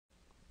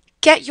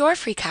Get your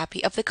free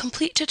copy of the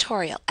complete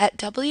tutorial at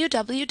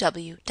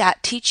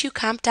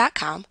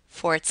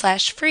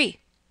www.teachucomp.com/free.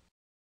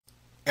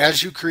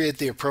 As you create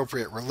the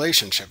appropriate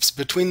relationships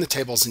between the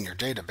tables in your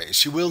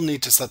database, you will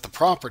need to set the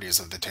properties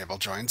of the table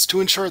joins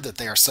to ensure that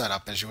they are set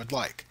up as you would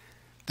like.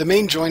 The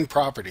main join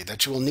property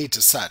that you will need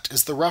to set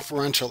is the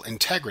referential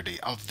integrity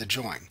of the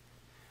join.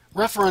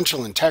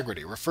 Referential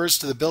integrity refers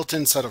to the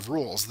built-in set of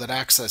rules that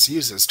Access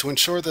uses to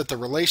ensure that the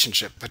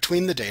relationship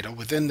between the data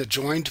within the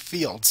joined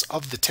fields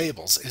of the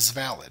tables is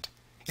valid.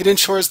 It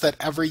ensures that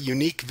every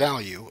unique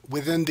value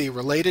within the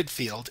related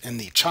field in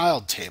the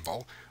child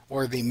table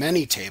or the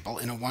many table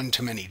in a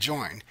one-to-many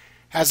join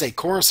has a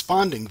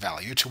corresponding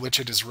value to which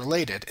it is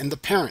related in the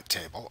parent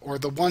table or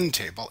the one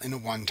table in a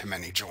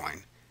one-to-many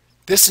join.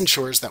 This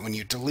ensures that when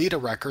you delete a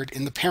record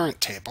in the parent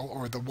table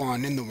or the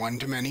one in the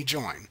one-to-many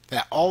join,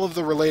 that all of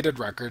the related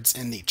records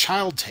in the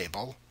child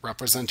table,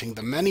 representing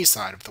the many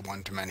side of the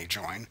one-to-many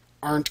join,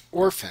 aren't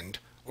orphaned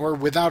or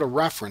without a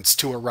reference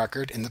to a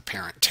record in the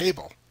parent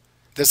table.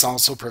 This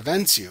also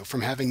prevents you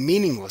from having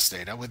meaningless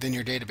data within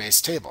your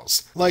database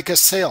tables, like a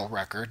sale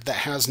record that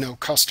has no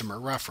customer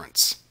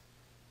reference.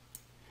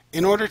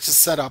 In order to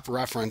set up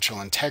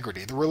referential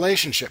integrity, the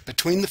relationship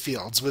between the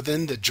fields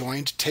within the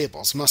joined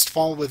tables must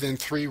fall within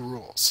three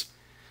rules.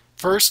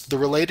 First, the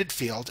related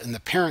field in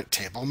the parent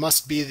table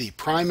must be the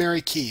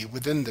primary key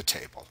within the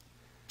table.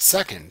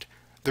 Second,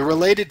 the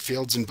related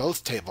fields in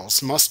both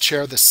tables must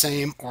share the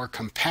same or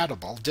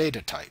compatible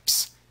data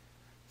types.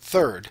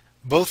 Third,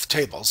 both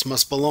tables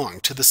must belong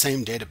to the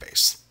same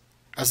database.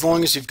 As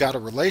long as you've got a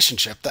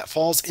relationship that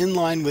falls in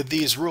line with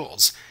these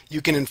rules,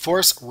 you can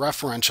enforce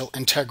referential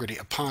integrity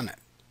upon it.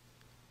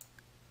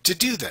 To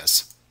do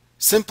this,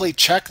 simply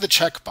check the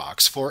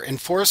checkbox for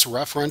Enforce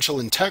Referential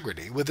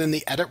Integrity within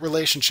the Edit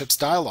Relationships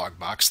dialog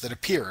box that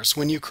appears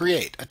when you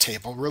create a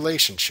table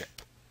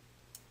relationship.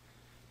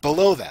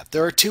 Below that,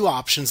 there are two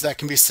options that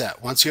can be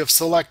set once you have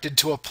selected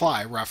to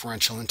apply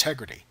referential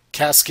integrity: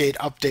 Cascade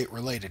Update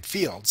Related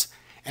Fields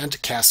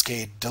and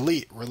Cascade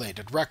Delete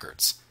Related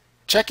Records.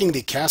 Checking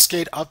the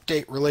Cascade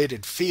Update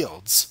Related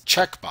Fields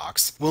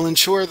checkbox will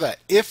ensure that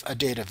if a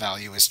data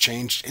value is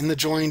changed in the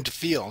joined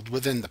field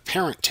within the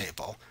parent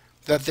table,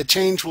 that the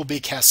change will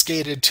be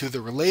cascaded to the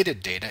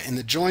related data in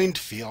the joined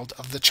field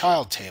of the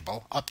child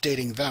table,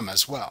 updating them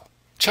as well.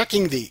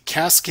 Checking the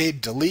Cascade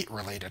Delete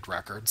Related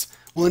Records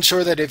will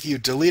ensure that if you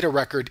delete a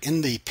record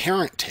in the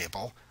parent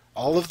table,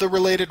 all of the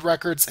related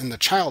records in the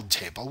child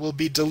table will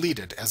be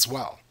deleted as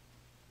well.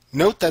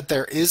 Note that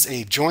there is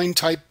a Join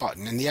Type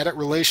button in the Edit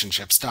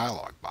Relationships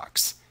dialog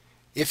box.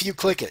 If you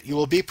click it, you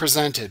will be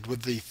presented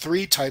with the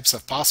three types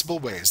of possible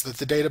ways that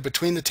the data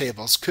between the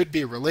tables could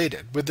be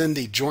related within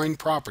the Join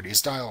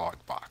Properties dialog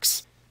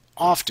box.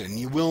 Often,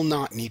 you will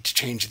not need to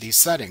change these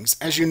settings,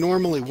 as you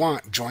normally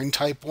want Join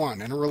Type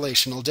 1 in a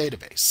relational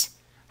database.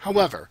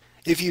 However,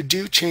 if you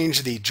do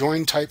change the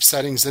Join Type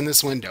settings in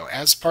this window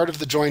as part of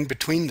the join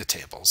between the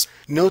tables,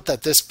 note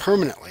that this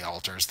permanently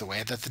alters the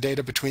way that the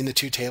data between the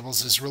two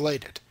tables is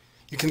related.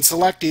 You can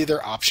select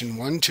either option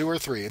 1, 2, or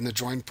 3 in the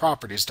Join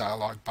Properties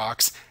dialog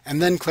box,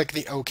 and then click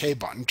the OK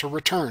button to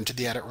return to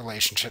the Edit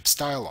Relationships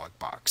dialog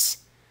box.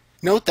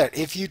 Note that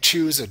if you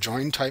choose a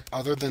join type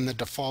other than the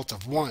default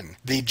of 1,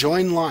 the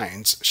join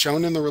lines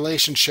shown in the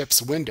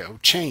Relationships window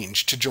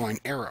change to join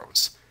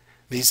arrows.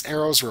 These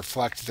arrows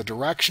reflect the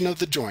direction of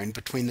the join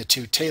between the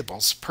two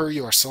tables per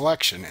your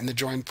selection in the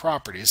Join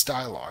Properties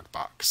dialog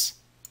box.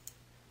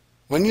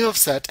 When you have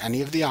set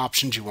any of the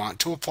options you want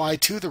to apply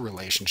to the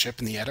relationship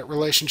in the Edit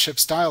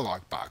Relationships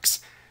dialog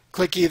box,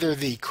 click either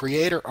the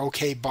Create or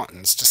OK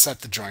buttons to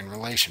set the join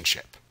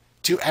relationship.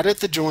 To edit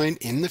the join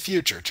in the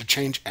future to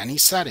change any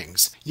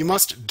settings, you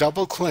must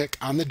double-click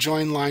on the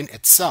join line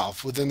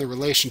itself within the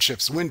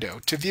Relationships window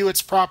to view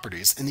its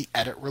properties in the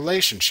Edit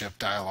Relationship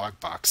dialog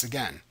box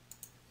again.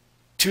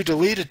 To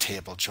delete a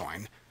table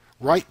join,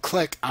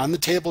 right-click on the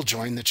table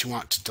join that you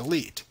want to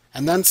delete,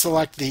 and then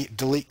select the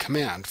Delete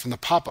command from the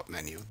pop-up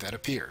menu that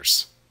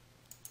appears.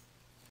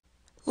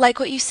 Like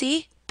what you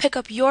see? Pick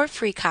up your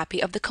free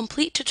copy of the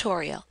complete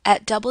tutorial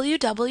at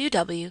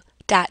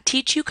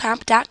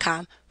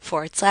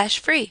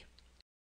www.teachucomp.com/free.